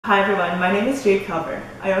Hi everyone, my name is Jade Calver.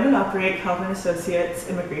 I own and operate Calver & Associates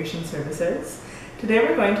Immigration Services. Today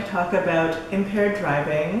we're going to talk about impaired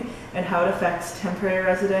driving and how it affects temporary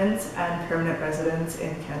residents and permanent residents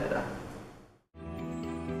in Canada.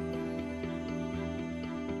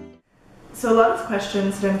 So a lot of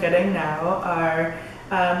questions that I'm getting now are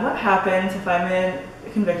what happens if I'm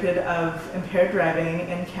convicted of impaired driving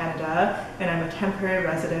in Canada and I'm a temporary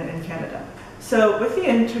resident in Canada? So with the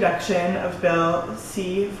introduction of Bill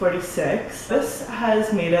C-46, this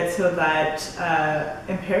has made it so that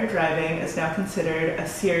impaired driving is now considered a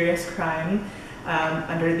serious crime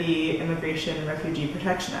under the Immigration and Refugee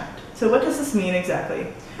Protection Act. So what does this mean exactly?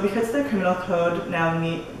 Because the criminal code now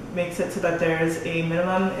makes it so that there's a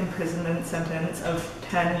minimum imprisonment sentence of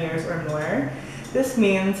 10 years or more, this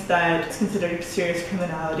means that it's considered serious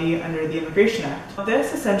criminality under the Immigration Act.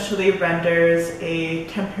 This essentially renders a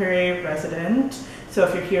temporary resident, so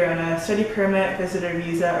if you're here on a study permit, visitor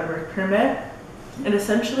visa, or work permit, it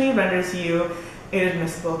essentially renders you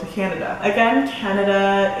inadmissible to Canada. Again,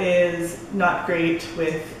 Canada is not great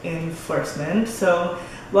with enforcement, so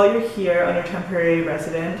while you're here on your temporary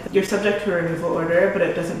resident, you're subject to a removal order, but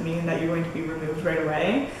it doesn't mean that you're going to be removed right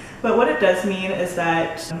away. But what it does mean is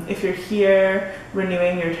that if you're here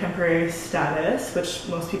renewing your temporary status, which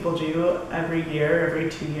most people do every year,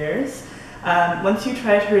 every 2 years, once you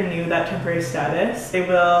try to renew that temporary status, they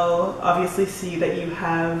will obviously see that you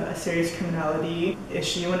have a serious criminality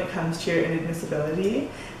issue when it comes to your inadmissibility,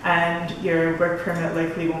 and your work permit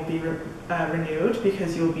likely won't be renewed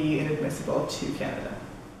because you'll be inadmissible to Canada.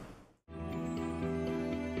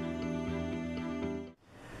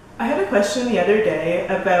 I had a question the other day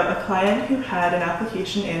about a client who had an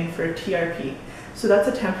application in for TRP. So that's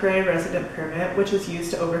a temporary resident permit, which is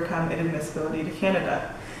used to overcome inadmissibility to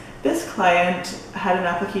Canada. This client had an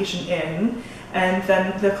application in, and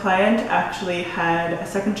then the client actually had a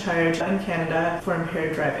second charge in Canada for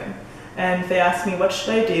impaired driving. And they asked me, what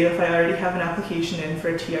should I do if I already have an application in for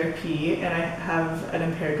a TRP and I have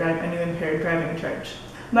a new impaired driving charge?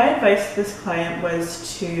 My advice to this client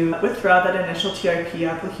was to withdraw that initial TRP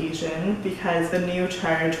application because the new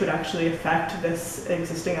charge would actually affect this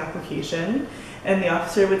existing application, and the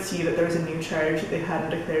officer would see that there was a new charge that they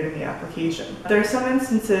hadn't declared in the application. There are some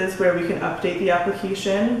instances where we can update the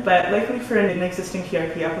application, but likely for an existing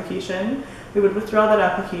TRP application, we would withdraw that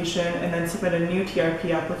application and then submit a new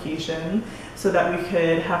TRP application so that we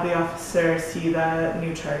could have the officer see the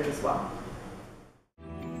new charge as well.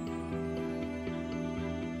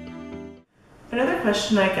 Another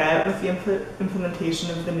question I get with the implementation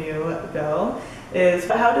of the new bill is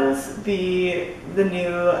how does the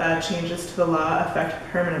new changes to the law affect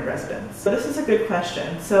permanent residents? So this is a good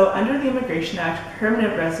question. So under the Immigration Act,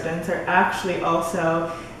 permanent residents are actually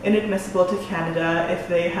also inadmissible to Canada if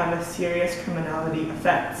they have a serious criminality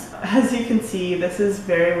offense. As you can see, this is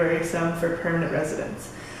very worrisome for permanent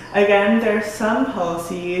residents. Again, there are some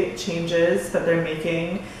policy changes that they're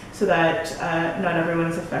making so that not everyone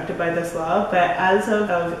is affected by this law, but as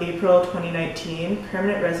of April 2019,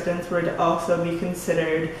 permanent residents were to also be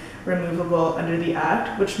considered removable under the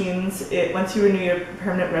Act, which means once you renew your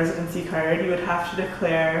permanent residency card, you would have to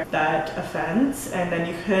declare that offence, and then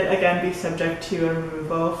you could again be subject to a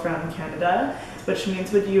removal from Canada, which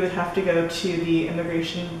means you would have to go to the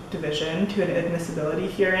Immigration Division to an admissibility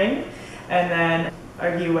hearing, and then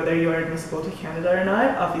argue whether you are admissible to Canada or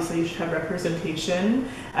not. Obviously, you should have representation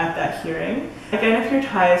at that hearing. Again, if your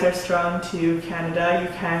ties are strong to Canada,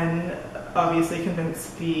 you can obviously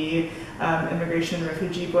convince the Immigration and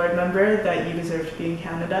Refugee Board member that you deserve to be in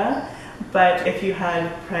Canada. But if you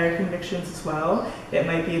had prior convictions as well, it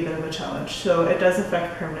might be a bit of a challenge. So it does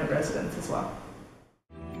affect permanent residents as well.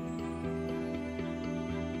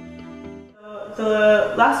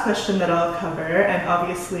 The last question that I'll cover, and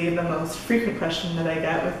obviously the most frequent question that I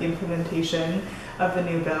get with the implementation of the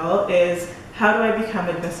new bill, is how do I become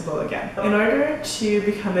admissible again? In order to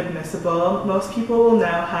become admissible, most people will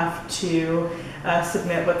now have to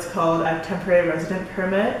submit what's called a temporary resident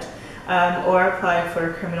permit or apply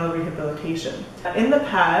for criminal rehabilitation. In the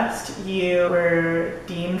past, you were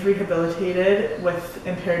deemed rehabilitated with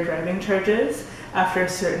impaired driving charges after a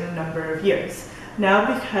certain number of years.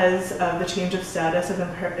 Now, because of the change of status of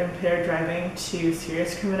impaired driving to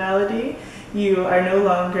serious criminality, you are no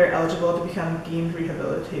longer eligible to become deemed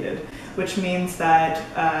rehabilitated, which means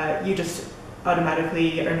that you just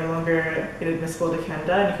automatically are no longer inadmissible to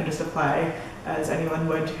Canada and you can just apply as anyone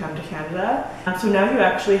would to come to Canada. So now you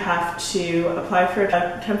actually have to apply for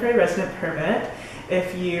a temporary resident permit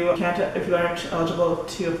if you aren't eligible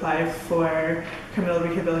to apply for criminal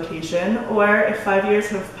rehabilitation, or if 5 years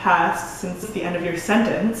have passed since the end of your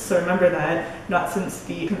sentence. So remember that, not since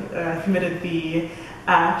the committed the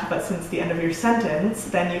act, but since the end of your sentence,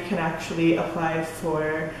 then you can actually apply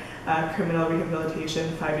for criminal rehabilitation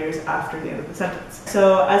 5 years after the end of the sentence.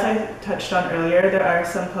 So as I touched on earlier, there are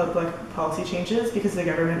some public policy changes because the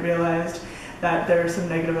government realized that there are some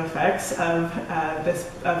negative effects of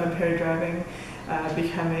impaired driving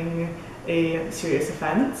becoming a serious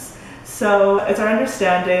offense. So it's our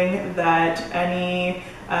understanding that any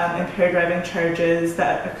impaired driving charges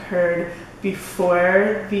that occurred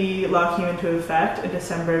before the law came into effect in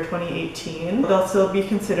December 2018, they'll still be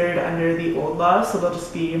considered under the old law, so they'll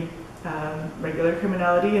just be regular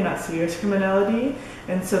criminality and not serious criminality,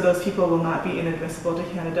 and so those people will not be inadmissible to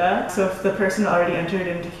Canada. So if the person already entered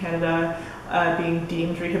into Canada being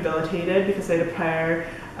deemed rehabilitated because they had a prior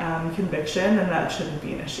conviction, then that shouldn't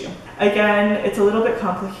be an issue. Again, it's a little bit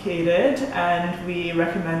complicated, and we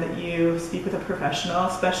recommend that you speak with a professional,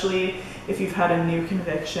 especially if you've had a new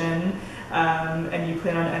conviction and you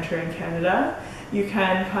plan on entering Canada. You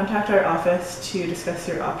can contact our office to discuss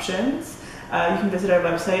your options. You can visit our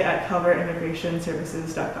website at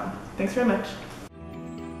calvertimmigrationservices.com. Thanks very much.